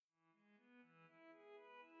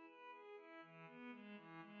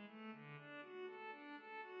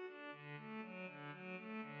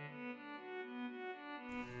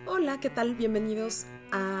Hola, ¿qué tal? Bienvenidos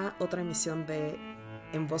a otra emisión de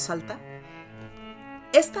En Voz Alta.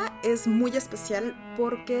 Esta es muy especial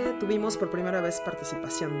porque tuvimos por primera vez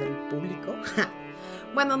participación del público.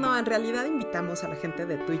 Bueno, no, en realidad invitamos a la gente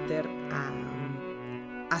de Twitter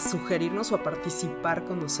a sugerirnos o a participar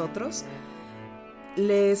con nosotros.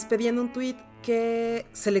 Les pedí en un tweet que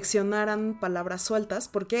seleccionaran palabras sueltas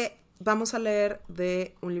porque vamos a leer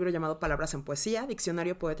de un libro llamado Palabras en poesía,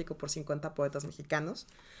 diccionario poético por 50 poetas mexicanos.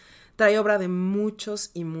 Trae obra de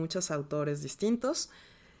muchos y muchos autores distintos.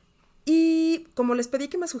 Y como les pedí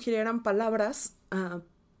que me sugirieran palabras,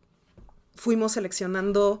 fuimos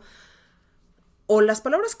seleccionando o las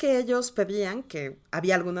palabras que ellos pedían, que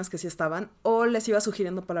había algunas que sí estaban, o les iba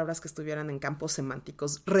sugiriendo palabras que estuvieran en campos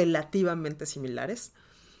semánticos relativamente similares.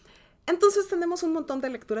 Entonces tenemos un montón de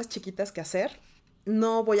lecturas chiquitas que hacer.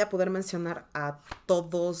 No voy a poder mencionar a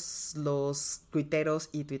todos los tuiteros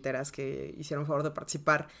y tuiteras que hicieron favor de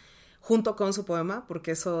participar junto con su poema, porque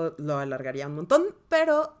eso lo alargaría un montón,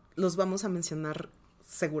 pero los vamos a mencionar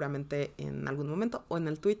seguramente en algún momento o en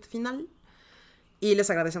el tweet final. Y les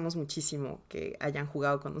agradecemos muchísimo que hayan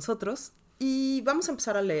jugado con nosotros. Y vamos a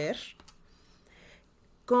empezar a leer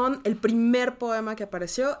con el primer poema que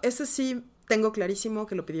apareció. Ese sí tengo clarísimo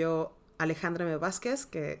que lo pidió Alejandra M. Vázquez,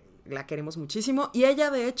 que la queremos muchísimo. Y ella,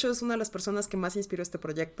 de hecho, es una de las personas que más inspiró este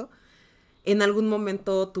proyecto. En algún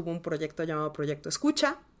momento tuvo un proyecto llamado Proyecto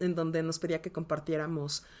Escucha, en donde nos pedía que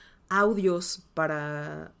compartiéramos audios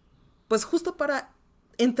para, pues justo para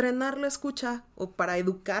entrenar la escucha o para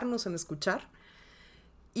educarnos en escuchar.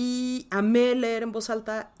 Y amé leer en voz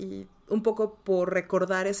alta y un poco por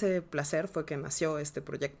recordar ese placer fue que nació este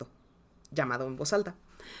proyecto llamado En Voz Alta.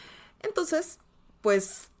 Entonces,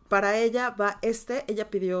 pues para ella va ella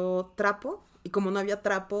pidió trapo y como no había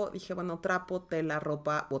trapo, dije, bueno, trapo, tela,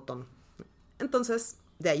 ropa, botón. Entonces,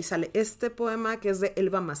 de ahí sale este poema que es de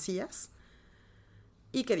Elba Macías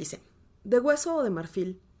y que dice: de hueso o de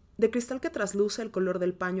marfil, de cristal que trasluce el color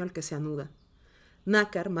del paño al que se anuda,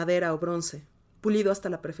 nácar, madera o bronce, pulido hasta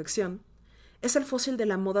la perfección, es el fósil de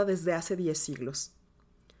la moda desde hace 10 siglos.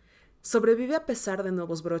 Sobrevive a pesar de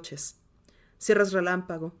nuevos broches, cierres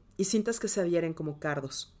relámpago y cintas que se adhieren como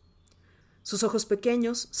cardos. Sus ojos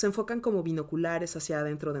pequeños se enfocan como binoculares hacia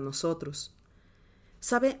adentro de nosotros.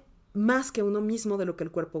 Sabe más que uno mismo de lo que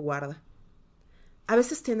el cuerpo guarda. A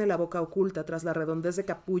veces tiene la boca oculta tras la redondez de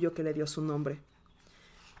capullo que le dio su nombre,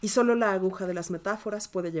 y solo la aguja de las metáforas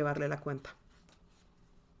puede llevarle la cuenta.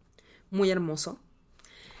 Muy hermoso.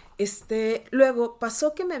 Luego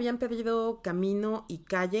pasó que me habían pedido Camino y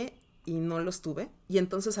Calle y no los tuve, y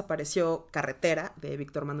entonces apareció Carretera de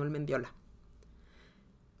Víctor Manuel Mendiola.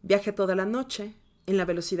 Viajé toda la noche en la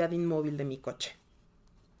velocidad inmóvil de mi coche.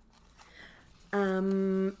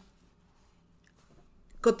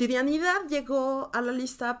 Cotidianidad llegó a la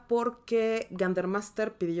lista porque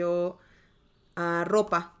Gandermaster pidió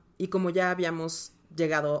ropa y como ya habíamos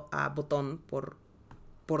llegado a botón por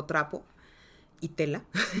trapo y tela,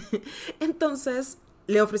 entonces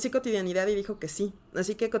le ofrecí Cotidianidad y dijo que sí.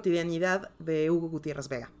 Así que Cotidianidad de Hugo Gutiérrez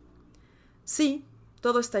Vega. Sí,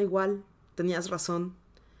 todo está igual, tenías razón.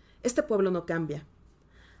 Este pueblo no cambia.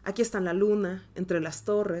 Aquí están la luna, entre las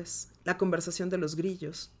torres, la conversación de los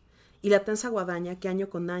grillos y la tensa guadaña que año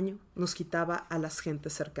con año nos quitaba a las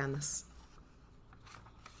gentes cercanas.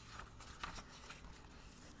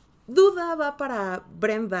 Duda va para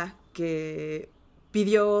Brenda, que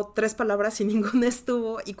pidió 3 palabras y ninguna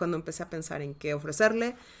estuvo, y cuando empecé a pensar en qué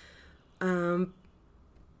ofrecerle,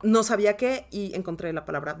 no sabía qué y encontré la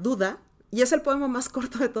palabra duda, y es el poema más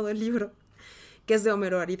corto de todo el libro, que es de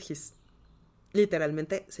Homero Aridgis.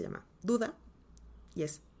 Literalmente se llama Duda y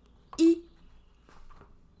es y.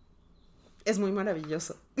 Es muy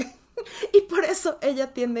maravilloso. Y por eso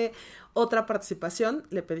ella tiene otra participación.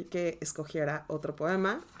 Le pedí que escogiera otro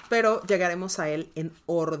poema, pero llegaremos a él en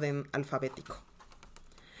orden alfabético.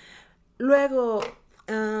 Luego,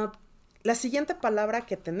 la siguiente palabra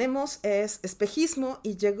que tenemos es espejismo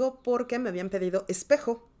y llegó porque me habían pedido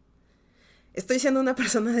espejo. Estoy siendo una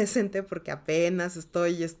persona decente porque apenas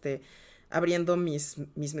estoy abriendo mis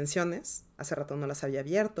menciones. Hace rato no las había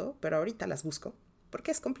abierto, pero ahorita las busco.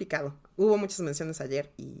 Porque es complicado. Hubo muchas menciones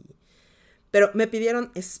ayer pero me pidieron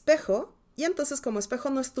espejo y entonces como espejo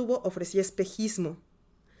no estuvo, ofrecí espejismo.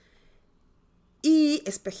 Y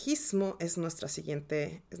espejismo es nuestra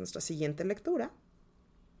siguiente lectura.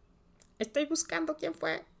 Estoy buscando quién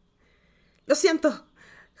fue. Lo siento.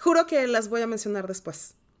 Juro que las voy a mencionar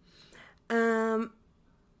después.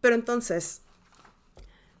 Pero entonces,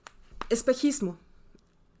 espejismo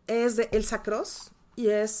es de Elsa Cross y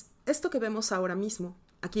es esto que vemos ahora mismo,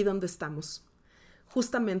 aquí donde estamos,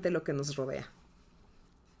 justamente lo que nos rodea.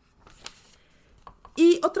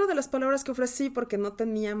 otra de las palabras que ofrecí, porque no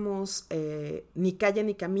teníamos ni calle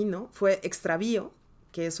ni camino, fue Extravío,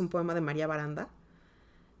 que es un poema de María Baranda.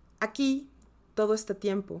 Aquí, todo este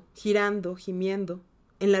tiempo, girando, gimiendo,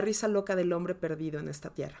 en la risa loca del hombre perdido en esta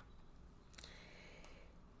tierra.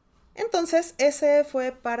 Entonces, ese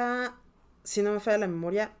fue para, si no me falla la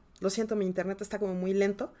memoria, lo siento, mi internet está como muy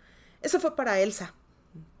lento. Eso fue para Elsa,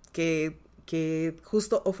 que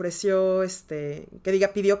justo ofreció,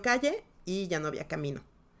 pidió calle y ya no había camino.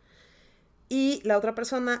 Y la otra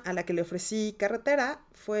persona a la que le ofrecí carretera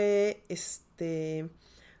fue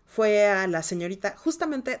a la señorita,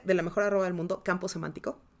 justamente de la mejor arroba del mundo, Campo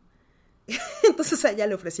Semántico. Entonces a ella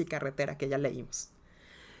le ofrecí carretera, que ya leímos.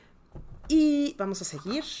 Y vamos a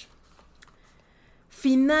seguir.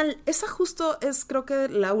 Final. Esa justo es, creo que,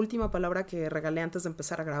 la última palabra que regalé antes de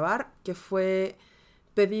empezar a grabar, que fue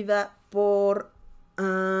pedida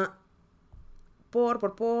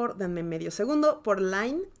denme medio segundo, por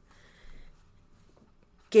Line,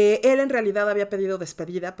 que él en realidad había pedido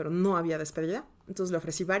despedida, pero no había despedida. Entonces le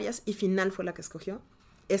ofrecí varias y Final fue la que escogió.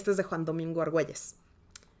 Esta es de Juan Domingo Argüelles.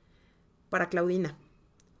 Para Claudina.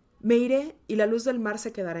 Me iré y la luz del mar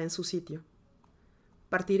se quedará en su sitio.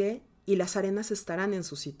 Partiré y las arenas estarán en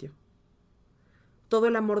su sitio. Todo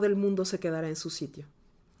el amor del mundo se quedará en su sitio.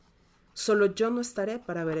 Solo yo no estaré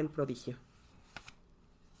para ver el prodigio.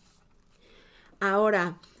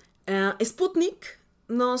 Ahora, Sputnik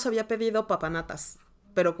nos había pedido papanatas,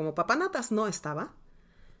 pero como papanatas no estaba,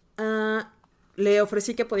 le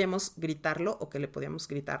ofrecí que podíamos gritarlo o que le podíamos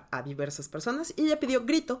gritar a diversas personas y ella pidió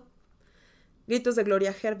grito. Gritos de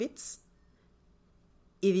Gloria Hervitz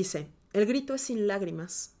y dice: el grito es sin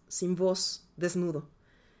lágrimas, sin voz, desnudo.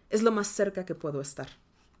 Es lo más cerca que puedo estar.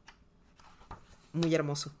 Muy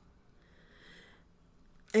hermoso.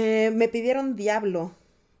 Me pidieron Diablo.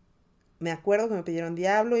 Me acuerdo que me pidieron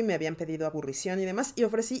Diablo y me habían pedido Aburrición y demás. Y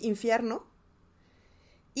ofrecí Infierno.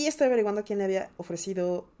 Y estoy averiguando a quién le había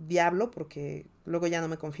ofrecido Diablo porque luego ya no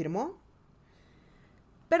me confirmó.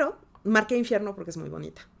 Pero marqué Infierno porque es muy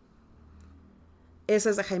bonita.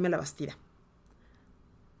 Esa es de Jaime Labastida.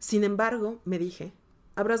 Sin embargo, me dije,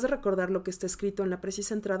 habrás de recordar lo que está escrito en la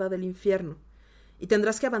precisa entrada del infierno y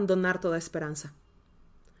tendrás que abandonar toda esperanza.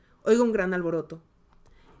 Oigo un gran alboroto.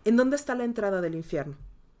 ¿En dónde está la entrada del infierno?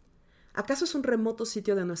 ¿Acaso es un remoto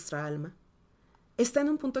sitio de nuestra alma? ¿Está en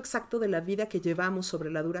un punto exacto de la vida que llevamos sobre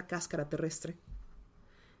la dura cáscara terrestre?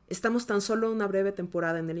 ¿Estamos tan solo una breve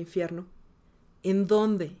temporada en el infierno? ¿En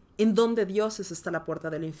dónde? ¿En dónde, dioses, está la puerta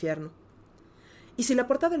del infierno? ¿Y si la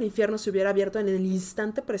puerta del infierno se hubiera abierto en el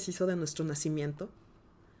instante preciso de nuestro nacimiento?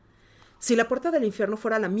 Si la puerta del infierno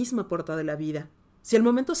fuera la misma puerta de la vida, si el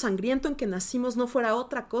momento sangriento en que nacimos no fuera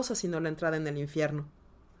otra cosa sino la entrada en el infierno.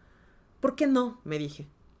 ¿Por qué no?, me dije.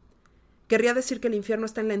 Querría decir que el infierno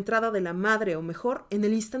está en la entrada de la madre, o mejor, en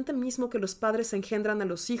el instante mismo que los padres engendran a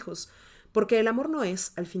los hijos, porque el amor no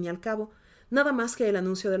es, al fin y al cabo, nada más que el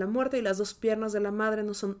anuncio de la muerte y las dos piernas de la madre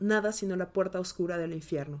no son nada sino la puerta oscura del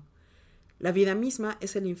infierno. La vida misma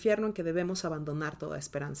es el infierno en que debemos abandonar toda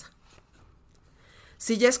esperanza.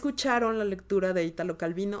 Si ya escucharon la lectura de Italo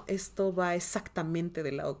Calvino, esto va exactamente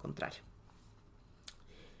del lado contrario.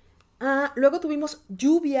 Luego tuvimos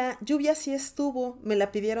Lluvia. Lluvia sí estuvo, me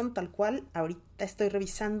la pidieron tal cual. Ahorita estoy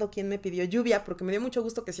revisando quién me pidió Lluvia, porque me dio mucho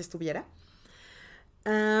gusto que sí estuviera.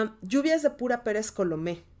 Lluvia es de Pura Pérez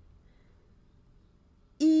Colomé.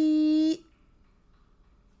 Y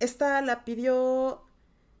esta la pidió...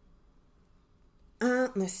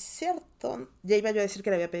 no es cierto. Ya iba yo a decir que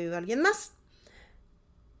la había pedido a alguien más.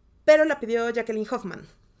 Pero la pidió Jacqueline Hoffman.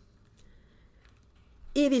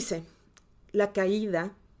 Y dice: la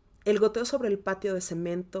caída, el goteo sobre el patio de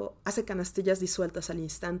cemento hace canastillas disueltas al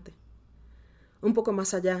instante. Un poco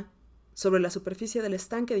más allá, sobre la superficie del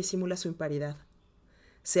estanque disimula su imparidad.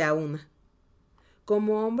 Se aúna.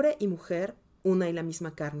 Como hombre y mujer, una y la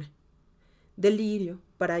misma carne. Delirio,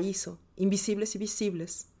 paraíso, invisibles y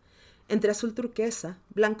visibles. Entre azul turquesa,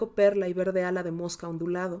 blanco perla y verde ala de mosca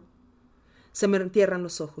ondulado, se me entierran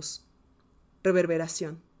los ojos.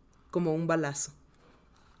 Reverberación, como un balazo.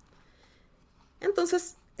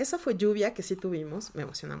 Entonces, esa fue Lluvia que sí tuvimos. Me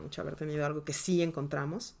emociona mucho haber tenido algo que sí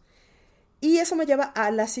encontramos. Y eso me lleva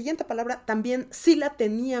a la siguiente palabra. También sí la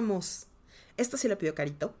teníamos. Esta sí la pidió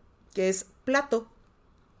Carito, que es plato.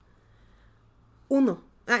 1.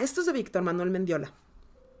 Esto es de Víctor Manuel Mendiola.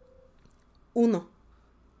 1.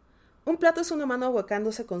 Un plato es una mano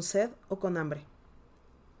ahuecándose con sed o con hambre.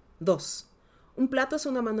 2. Un plato es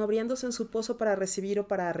una mano abriéndose en su pozo para recibir o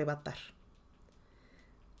para arrebatar.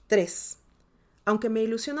 3. Aunque me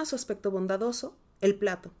ilusiona su aspecto bondadoso, el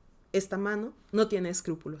plato, esta mano, no tiene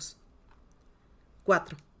escrúpulos.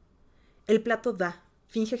 4. El plato da,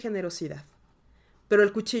 finge generosidad, pero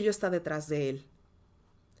el cuchillo está detrás de él.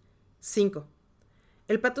 5.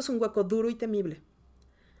 El plato es un hueco duro y temible.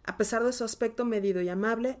 A pesar de su aspecto medido y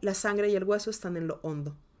amable, la sangre y el hueso están en lo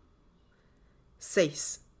hondo.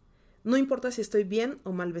 6. No importa si estoy bien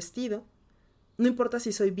o mal vestido, no importa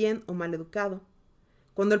si soy bien o mal educado.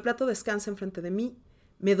 Cuando el plato descansa enfrente de mí,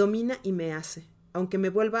 me domina y me hace, aunque me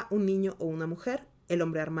vuelva un niño o una mujer, el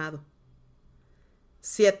hombre armado.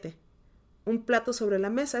 7. Un plato sobre la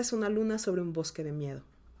mesa es una luna sobre un bosque de miedo.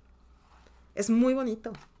 Es muy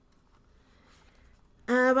bonito.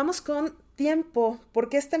 Vamos con tiempo,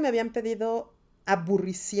 porque me habían pedido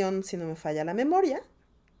aburrición, si no me falla la memoria.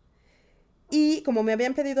 Y como me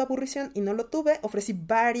habían pedido aburrición y no lo tuve, ofrecí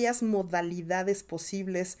varias modalidades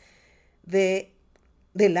posibles de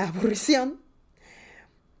la aburrición.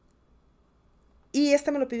 Y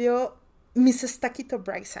me lo pidió Mrs. Taquito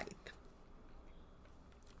Brightside.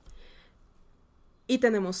 Y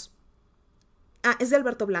tenemos... es de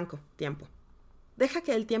Alberto Blanco, tiempo. Deja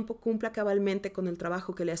que el tiempo cumpla cabalmente con el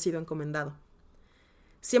trabajo que le ha sido encomendado.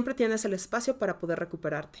 Siempre tienes el espacio para poder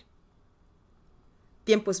recuperarte.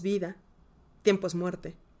 Tiempo es vida, tiempo es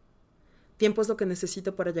muerte. Tiempo es lo que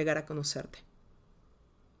necesito para llegar a conocerte.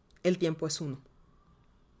 El tiempo es uno.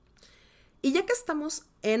 Y ya que estamos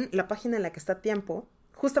en la página en la que está tiempo,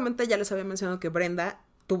 justamente ya les había mencionado que Brenda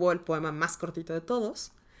tuvo el poema más cortito de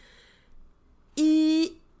todos.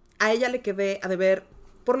 Y a ella le quedé a deber,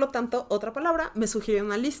 por lo tanto, otra palabra. Me sugirió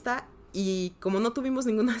una lista y como no tuvimos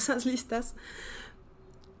ninguna de esas listas,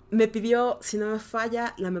 me pidió, si no me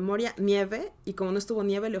falla la memoria, nieve. Y como no estuvo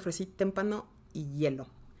nieve, le ofrecí témpano y hielo.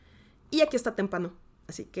 Y aquí está témpano.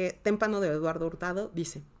 Así que témpano de Eduardo Hurtado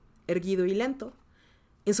dice: erguido y lento,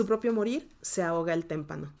 en su propio morir se ahoga el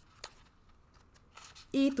témpano.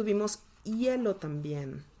 Y tuvimos hielo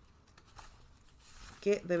también,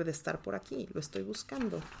 que debe de estar por aquí, lo estoy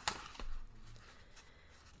buscando.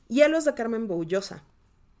 Hielo es de Carmen Boullosa.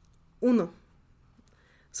 1.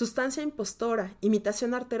 Sustancia impostora,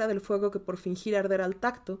 imitación artera del fuego que por fingir arder al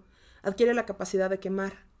tacto, adquiere la capacidad de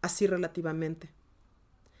quemar, así relativamente.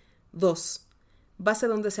 2. Base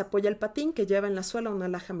donde se apoya el patín que lleva en la suela una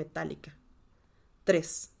laja metálica.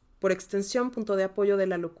 3. Por extensión, punto de apoyo de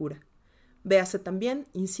la locura. Véase también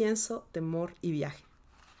incienso, temor y viaje.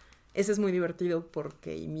 Ese es muy divertido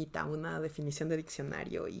porque imita una definición de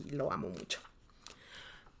diccionario y lo amo mucho.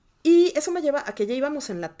 Y eso me lleva a que ya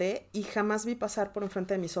íbamos en la T y jamás vi pasar por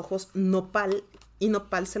enfrente de mis ojos nopal, y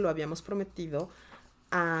nopal se lo habíamos prometido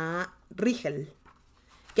a Rigel,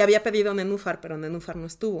 que había pedido nenúfar, pero nenúfar no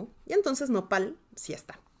estuvo, y entonces nopal sí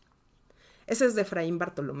está. Ese es de Efraín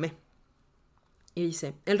Bartolomé. Y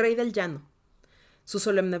dice: el rey del llano, su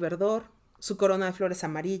solemne verdor, su corona de flores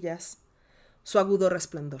amarillas, su agudo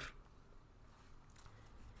resplandor.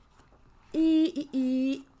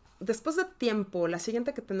 Y después de tiempo, la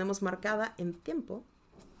siguiente que tenemos marcada en tiempo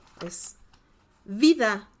es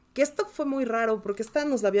vida, que esto fue muy raro porque esta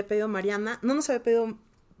nos la había pedido Mariana, no nos había pedido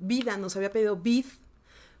vida, nos había pedido vid,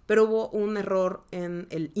 pero hubo un error en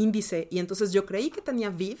el índice y entonces yo creí que tenía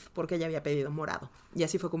vid porque ella había pedido morado y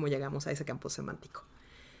así fue como llegamos a ese campo semántico.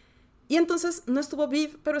 Y entonces no estuvo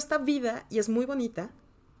vid, pero está vida y es muy bonita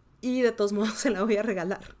y de todos modos se la voy a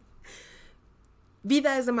regalar.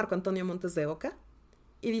 Vida es de Marco Antonio Montes de Oca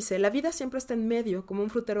y dice: la vida siempre está en medio como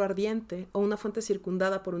un frutero ardiente o una fuente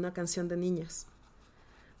circundada por una canción de niñas.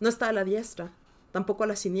 No está a la diestra, tampoco a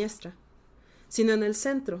la siniestra, sino en el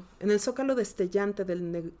centro, en el zócalo destellante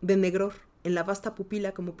de negror, en la vasta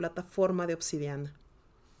pupila como plataforma de obsidiana.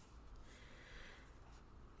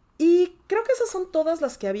 Y creo que esas son todas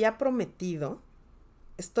las que había prometido.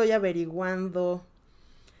 Estoy averiguando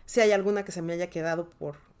si hay alguna que se me haya quedado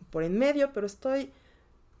por en medio, pero estoy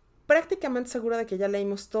prácticamente segura de que ya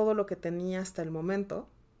leímos todo lo que tenía hasta el momento.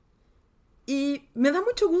 Y me da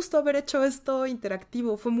mucho gusto haber hecho esto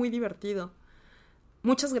interactivo, fue muy divertido.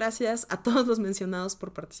 Muchas gracias a todos los mencionados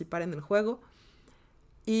por participar en el juego.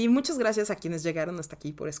 Y muchas gracias a quienes llegaron hasta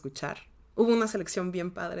aquí por escuchar. Hubo una selección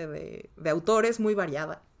bien padre de autores, muy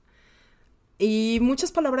variada. Y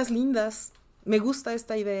muchas palabras lindas. Me gusta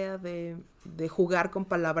esta idea de jugar con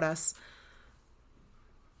palabras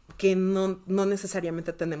que no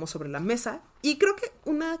necesariamente tenemos sobre la mesa. Y creo que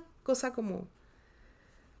una cosa como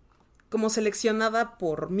seleccionada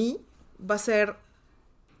por mí va a ser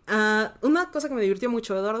una cosa que me divirtió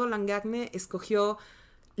mucho. Eduardo Langagne escogió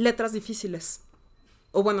letras difíciles.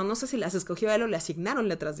 O bueno, no sé si las escogió él o le asignaron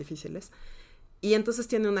letras difíciles. Y entonces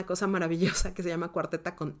tiene una cosa maravillosa que se llama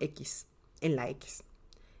cuarteta con X, en la X.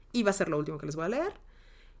 Y va a ser lo último que les voy a leer.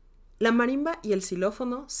 La marimba y el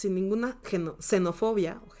xilófono, sin ninguna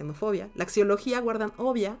xenofobia o genofobia, la axiología guardan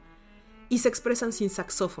obvia y se expresan sin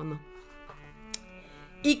saxófono.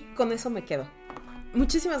 Y con eso me quedo.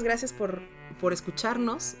 Muchísimas gracias por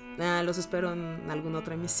escucharnos. Los espero en alguna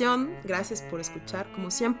otra emisión. Gracias por escuchar,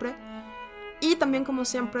 como siempre. Y también, como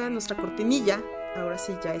siempre, nuestra cortinilla, ahora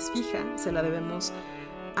sí ya es fija, se la debemos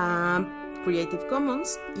a Creative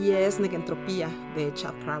Commons y es Negentropía de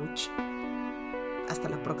Chad Crouch. Hasta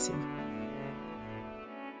la próxima.